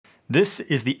This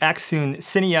is the Accsoon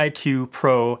CineEye 2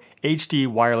 Pro HD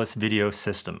wireless video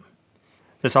system.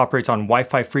 This operates on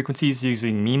Wi-Fi frequencies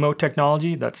using MIMO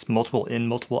technology. That's multiple in,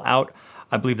 multiple out.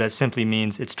 I believe that simply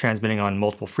means it's transmitting on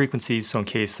multiple frequencies, so in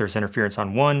case there's interference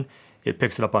on one, it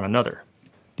picks it up on another.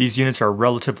 These units are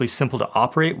relatively simple to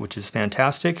operate, which is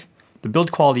fantastic. The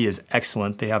build quality is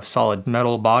excellent. They have solid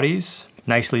metal bodies,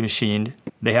 nicely machined.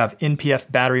 They have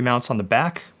NPF battery mounts on the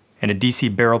back and a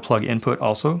DC barrel plug input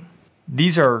also.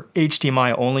 These are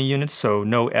HDMI only units, so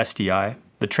no SDI.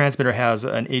 The transmitter has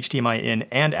an HDMI in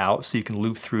and out, so you can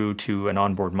loop through to an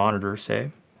onboard monitor,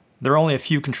 say. There are only a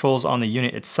few controls on the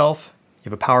unit itself. You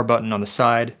have a power button on the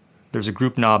side, there's a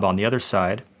group knob on the other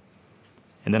side,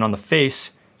 and then on the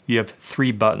face, you have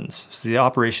 3 buttons, so the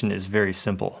operation is very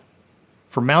simple.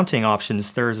 For mounting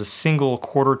options, there is a single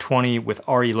 1/4-20 with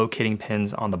RE locating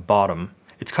pins on the bottom.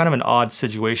 It's kind of an odd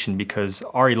situation because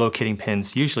RE locating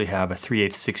pins usually have a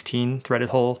 3/8-16 threaded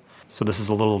hole, so this is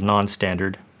a little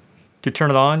non-standard. To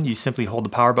turn it on, you simply hold the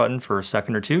power button for a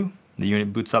second or two, the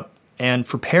unit boots up. And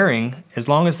for pairing, as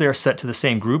long as they are set to the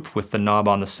same group with the knob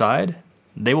on the side,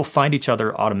 they will find each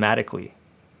other automatically.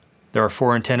 There are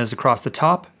 4 antennas across the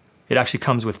top. It actually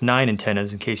comes with 9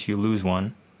 antennas in case you lose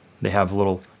one. They have a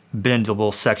little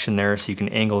bendable section there so you can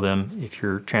angle them. If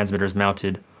your transmitter is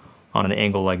mounted on an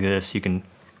angle like this, you can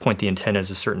point the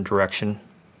antennas a certain direction.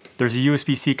 There's a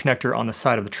USB-C connector on the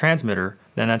side of the transmitter,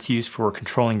 and that's used for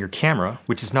controlling your camera,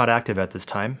 which is not active at this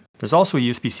time. There's also a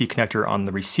USB-C connector on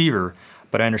the receiver,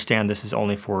 but I understand this is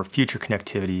only for future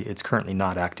connectivity. It's currently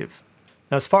not active.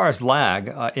 Now, as far as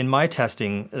lag, in my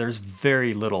testing, there's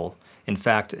very little. In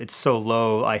fact, it's so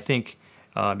low, I think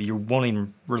you won't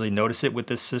even really notice it with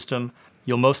this system.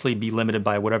 You'll mostly be limited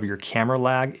by whatever your camera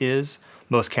lag is.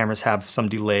 Most cameras have some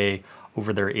delay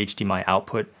over their HDMI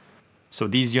output. So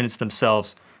these units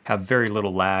themselves have very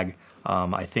little lag.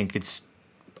 I think it's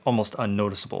almost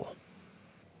unnoticeable.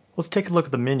 Let's take a look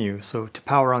at the menu. So to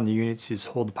power on the units, you just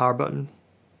hold the power button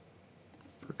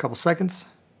for a couple seconds.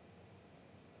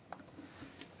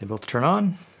 They're able to turn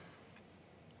on.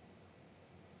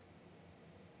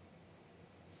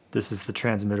 This is the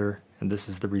transmitter and this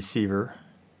is the receiver.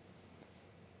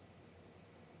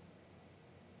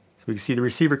 So we can see the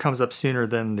receiver comes up sooner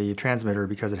than the transmitter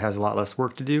because it has a lot less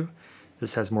work to do.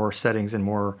 This has more settings and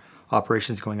more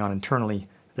operations going on internally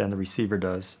than the receiver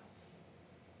does.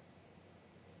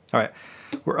 Alright,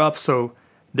 we're up, so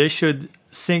they should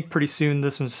sync pretty soon.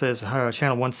 This one says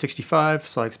channel 165,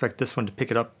 so I expect this one to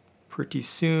pick it up pretty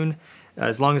soon,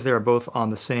 as long as they are both on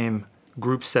the same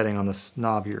group setting on this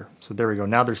knob here. So there we go,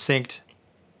 now they're synced.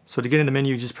 So to get in the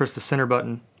menu, you just press the center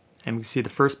button, and we can see the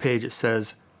first page, it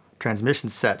says transmission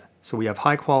set. So we have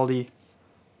high quality,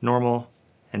 normal,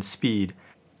 and speed.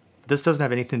 This doesn't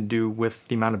have anything to do with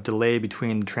the amount of delay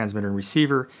between the transmitter and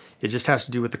receiver. It just has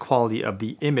to do with the quality of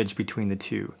the image between the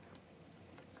two.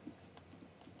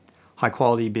 High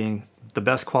quality being the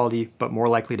best quality, but more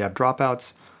likely to have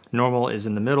dropouts. Normal is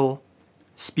in the middle.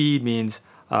 Speed means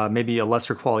maybe a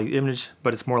lesser quality image,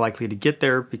 but it's more likely to get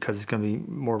there because it's going to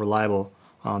be more reliable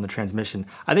on the transmission.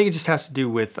 I think it just has to do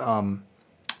with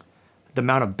the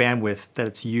amount of bandwidth that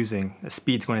it's using. The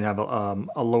speed's going to have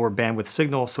a lower bandwidth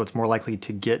signal, so it's more likely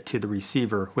to get to the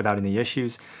receiver without any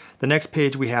issues. The next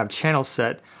page we have channel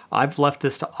set. I've left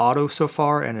this to auto so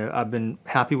far, and I've been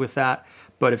happy with that.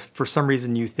 But if for some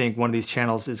reason you think one of these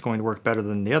channels is going to work better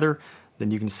than the other,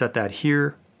 then you can set that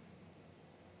here.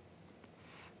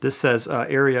 This says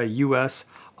area US.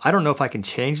 I don't know if I can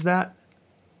change that.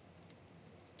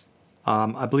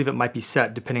 I believe it might be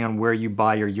set depending on where you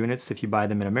buy your units. If you buy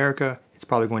them in America, it's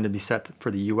probably going to be set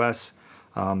for the US.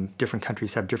 Different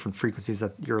countries have different frequencies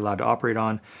that you're allowed to operate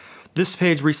on. This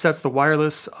page resets the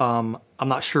wireless. I'm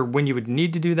not sure when you would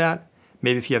need to do that.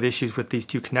 Maybe if you have issues with these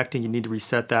two connecting, you need to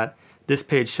reset that. This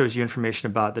page shows you information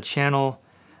about the channel,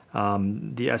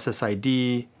 the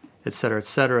SSID, etc.,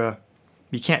 etc.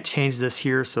 You can't change this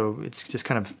here, so it's just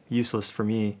kind of useless for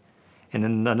me. And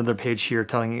then another page here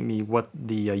telling me what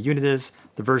the unit is,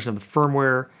 the version of the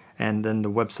firmware, and then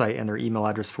the website and their email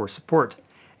address for support.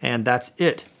 And that's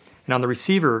it. And on the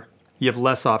receiver, you have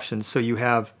less options. So you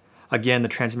have, again, the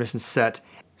transmission set.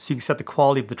 So you can set the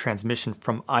quality of the transmission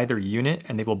from either unit,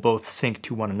 and they will both sync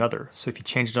to one another. So if you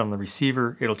change it on the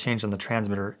receiver, it'll change on the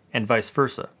transmitter, and vice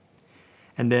versa.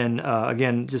 And then,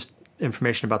 again, just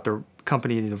information about the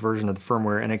company, the version of the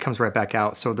firmware, and it comes right back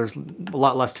out. So there's a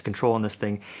lot less to control in this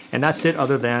thing. And that's it,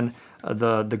 other than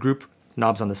the group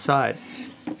knobs on the side.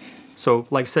 So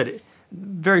like I said,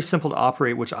 very simple to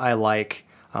operate, which I like.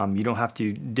 You don't have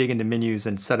to dig into menus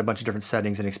and set a bunch of different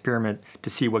settings and experiment to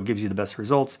see what gives you the best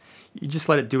results. You just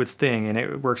let it do its thing, and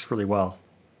it works really well.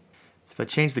 So if I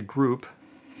change the group,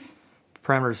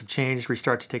 Parameters have changed.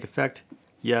 Restart to take effect.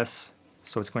 Yes.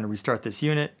 So it's going to restart this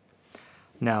unit.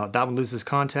 Now that one loses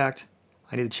contact.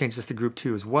 I need to change this to group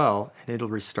 2 as well, and it'll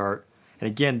restart. And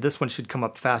again, this one should come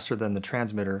up faster than the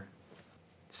transmitter.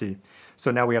 See,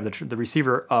 so now we have the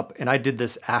receiver up, and I did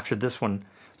this after this one,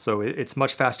 so it's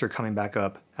much faster coming back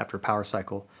up after a power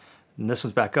cycle. And this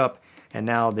one's back up, and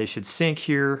now they should sync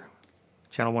here.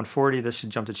 Channel 140, this should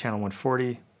jump to channel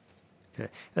 140.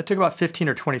 Okay, that took about 15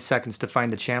 or 20 seconds to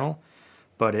find the channel,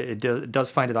 but it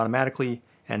does find it automatically,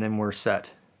 and then we're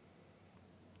set.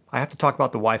 I have to talk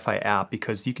about the Wi-Fi app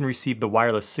because you can receive the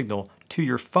wireless signal to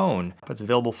your phone. It's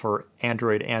available for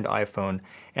Android and iPhone,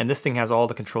 and this thing has all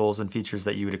the controls and features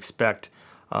that you would expect.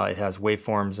 It has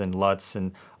waveforms and LUTs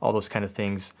and all those kind of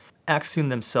things. Accsoon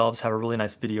themselves have a really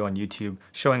nice video on YouTube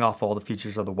showing off all the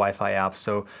features of the Wi-Fi app,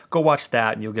 so go watch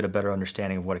that and you'll get a better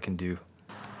understanding of what it can do.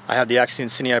 I have the Accsoon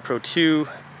CineEye Pro 2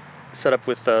 set up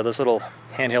with this little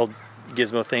handheld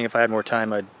gizmo thing. If I had more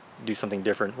time, I'd do something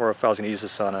different, or if I was going to use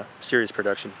this on a serious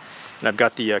production. And I've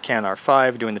got the Canon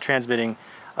R5 doing the transmitting.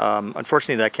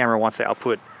 Unfortunately, that camera wants to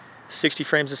output 60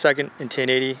 frames a second in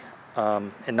 1080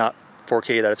 and not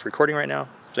 4K that it's recording right now.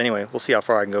 So anyway, we'll see how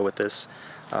far I can go with this.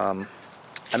 I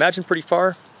imagine pretty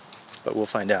far, but we'll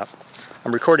find out.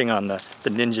 I'm recording on the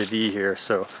Ninja V here,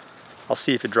 so I'll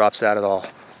see if it drops out at all.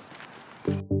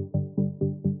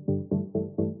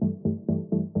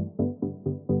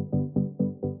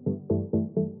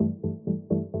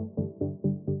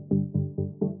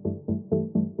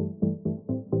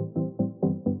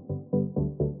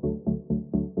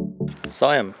 So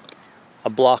I am a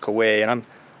block away, and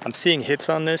I'm seeing hits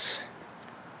on this,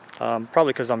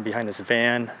 probably because I'm behind this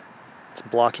van. It's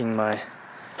blocking my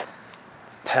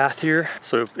path here,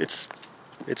 so it's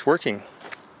working.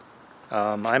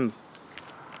 You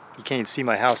can't even see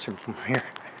my house from here.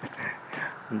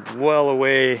 I'm well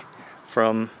away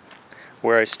from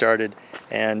where I started,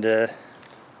 and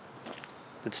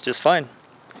it's just fine.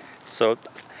 So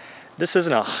this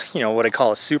isn't a what I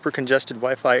call a super congested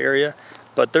Wi-Fi area.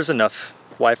 But there's enough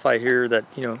Wi-Fi here that,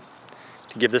 to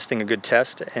give this thing a good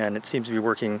test, and it seems to be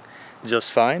working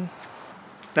just fine.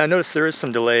 Now notice there is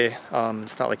some delay.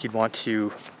 It's not like you'd want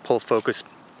to pull focus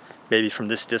maybe from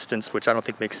this distance, which I don't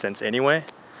think makes sense anyway.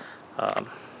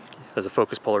 As a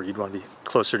focus puller, you'd want to be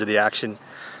closer to the action,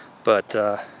 but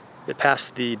it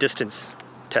passed the distance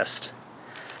test.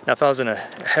 Now if I was in a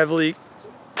heavily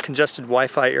congested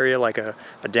Wi-Fi area like a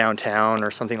downtown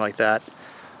or something like that,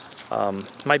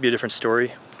 it might be a different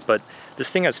story, but this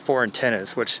thing has 4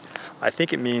 antennas, which I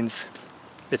think it means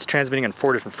it's transmitting on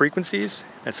 4 different frequencies,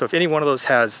 and so if any one of those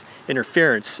has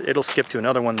interference, it'll skip to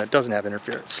another one that doesn't have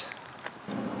interference.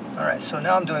 Alright, so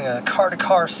now I'm doing a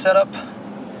car-to-car setup.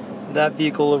 That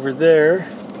vehicle over there,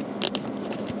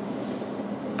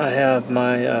 I have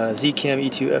my Zcam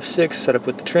E2 F6 set up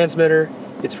with the transmitter.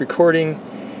 It's recording,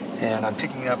 and I'm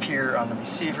picking it up here on the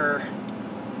receiver.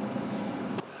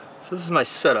 So this is my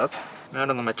setup.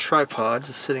 Mounted on my tripod,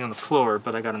 just sitting on the floor,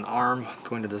 but I got an arm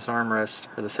going to this armrest,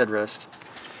 or this headrest.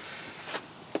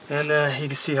 And you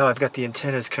can see how I've got the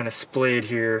antennas kind of splayed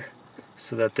here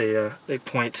so that they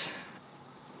point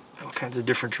all kinds of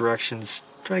different directions.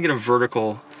 I'm trying to get them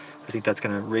vertical. I think that's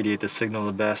going to radiate the signal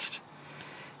the best.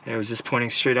 And it was just pointing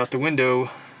straight out the window.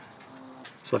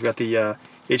 So I've got the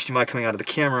HDMI coming out of the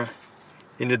camera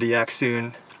into the Accsoon,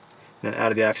 and then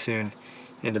out of the Accsoon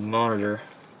into the monitor.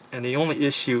 And the only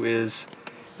issue is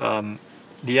the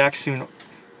Accsoon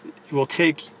will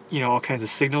take all kinds of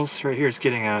signals. Right here it's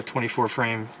getting a 24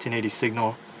 frame 1080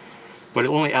 signal, but it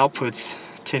only outputs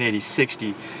 1080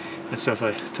 60. And so if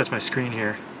I touch my screen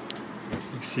here, you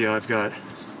can see how I've got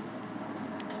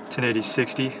 1080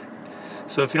 60.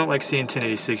 So if you don't like seeing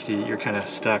 1080 60, you're kind of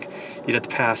stuck. You'd have to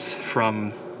pass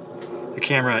from the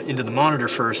camera into the monitor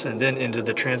first and then into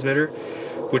the transmitter,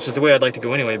 which is the way I'd like to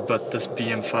go anyway, but this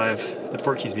BM5, the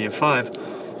Portkey's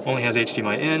BM5, only has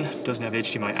HDMI in, doesn't have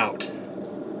HDMI out.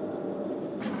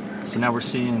 So now we're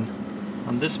seeing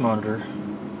on this monitor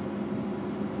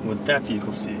what that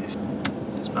vehicle sees.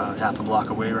 It's about half a block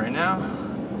away right now.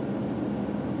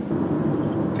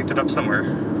 Picked it up somewhere.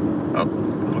 Oh, a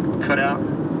little cutout.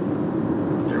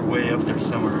 They're way up there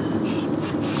somewhere.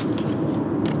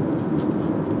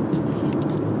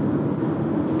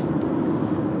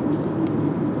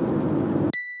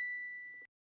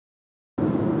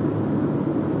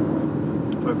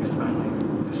 Focus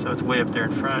finally. So it's way up there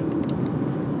in front.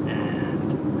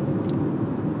 And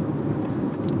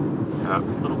a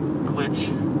little glitch.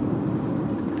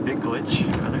 Big glitch,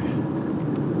 rather.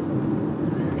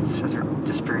 It says they're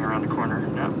disappearing around the corner.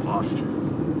 No, lost.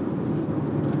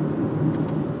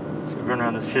 So we're going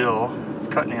around this hill. It's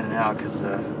cutting in and out because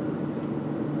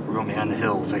we're We're going behind the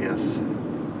hills, I guess.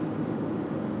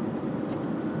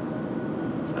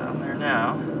 It's down there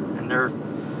now, and they're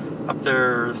up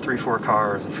there 3-4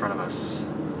 cars in front of us.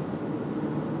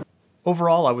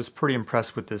 Overall, I was pretty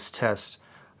impressed with this test.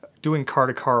 Doing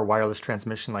car-to-car wireless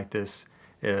transmission like this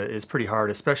is pretty hard,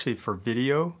 especially for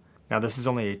video. Now this is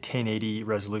only a 1080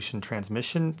 resolution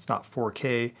transmission, it's not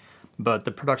 4K, but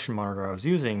the production monitor I was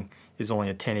using is only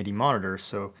a 1080 monitor,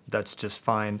 so that's just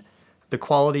fine. The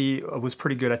quality was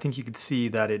pretty good. I think you could see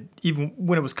that even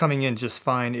when it was coming in just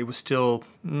fine, it was still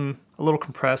a little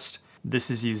compressed.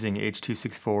 This is using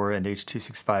H.264 and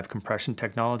H.265 compression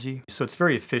technology, so it's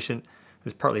very efficient.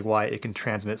 That's partly why it can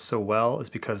transmit so well, is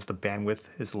because the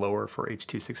bandwidth is lower for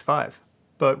H.265.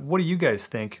 But what do you guys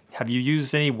think? Have you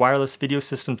used any wireless video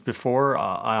systems before?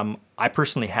 I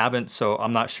personally haven't, so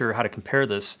I'm not sure how to compare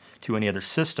this to any other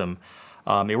system.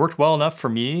 It worked well enough for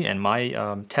me and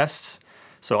my tests,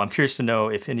 so I'm curious to know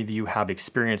if any of you have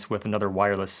experience with another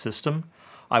wireless system.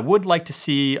 I would like to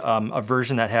see a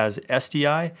version that has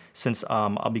SDI, since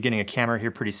I'll be getting a camera here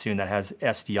pretty soon that has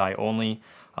SDI only.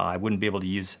 I wouldn't be able to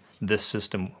use this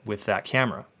system with that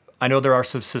camera. I know there are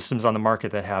some systems on the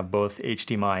market that have both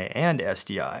HDMI and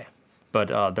SDI,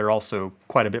 but they're also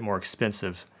quite a bit more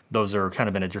expensive. Those are kind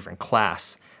of in a different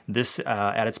class. This,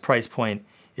 at its price point,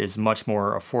 is much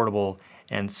more affordable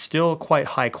and still quite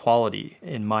high quality,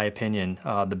 in my opinion.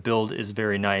 The build is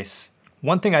very nice.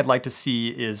 One thing I'd like to see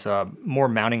is more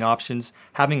mounting options.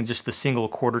 Having just the single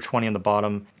quarter 20 on the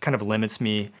bottom kind of limits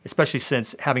me, especially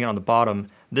since having it on the bottom,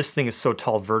 this thing is so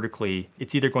tall vertically,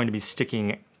 it's either going to be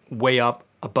sticking way up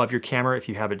above your camera if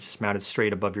you have it just mounted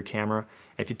straight above your camera.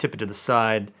 If you tip it to the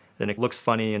side, then it looks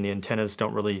funny and the antennas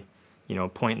don't really,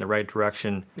 point in the right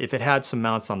direction. If it had some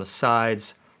mounts on the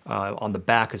sides, on the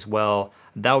back as well,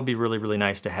 that would be really, really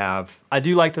nice to have. I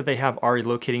do like that they have RE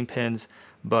locating pins,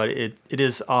 but it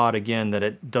is odd, again, that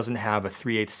it doesn't have a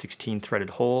 3/8 16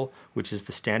 threaded hole, which is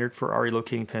the standard for RE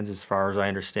locating pins as far as I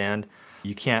understand.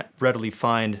 You can't readily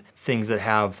find things that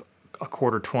have a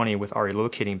quarter 20 with RE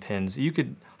locating pins. You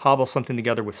could hobble something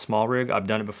together with small rig. I've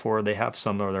done it before. They have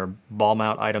some of their ball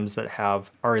mount items that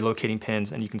have RE locating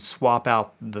pins, and you can swap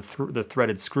out the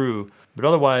threaded screw. But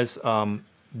otherwise,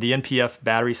 the NPF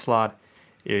battery slot,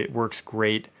 it works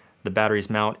great. The batteries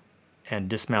mount and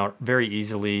dismount very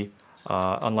easily,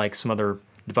 unlike some other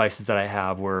devices that I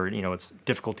have where it's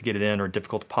difficult to get it in or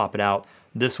difficult to pop it out.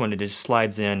 This one, it just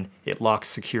slides in, it locks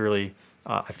securely.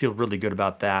 I feel really good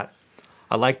about that.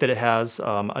 I like that it has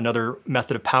another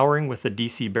method of powering with the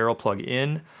DC barrel plug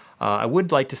in. I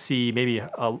would like to see maybe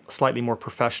a slightly more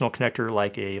professional connector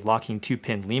like a locking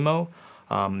 2-pin LIMO.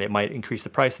 It might increase the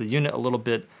price of the unit a little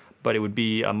bit, but it would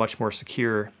be much more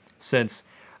secure, since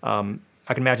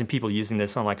I can imagine people using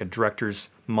this on like a director's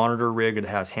monitor rig that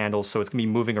has handles, so it's going to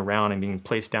be moving around and being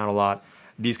placed down a lot.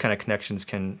 These kind of connections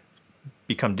can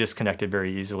become disconnected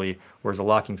very easily, whereas a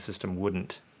locking system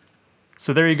wouldn't.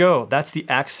 So there you go, that's the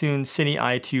Accsoon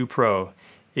CineEye 2 Pro.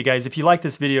 Hey guys, if you like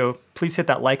this video, please hit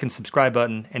that like and subscribe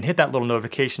button and hit that little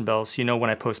notification bell so you know when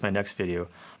I post my next video.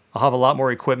 I'll have a lot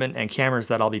more equipment and cameras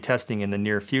that I'll be testing in the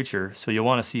near future, so you'll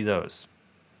want to see those.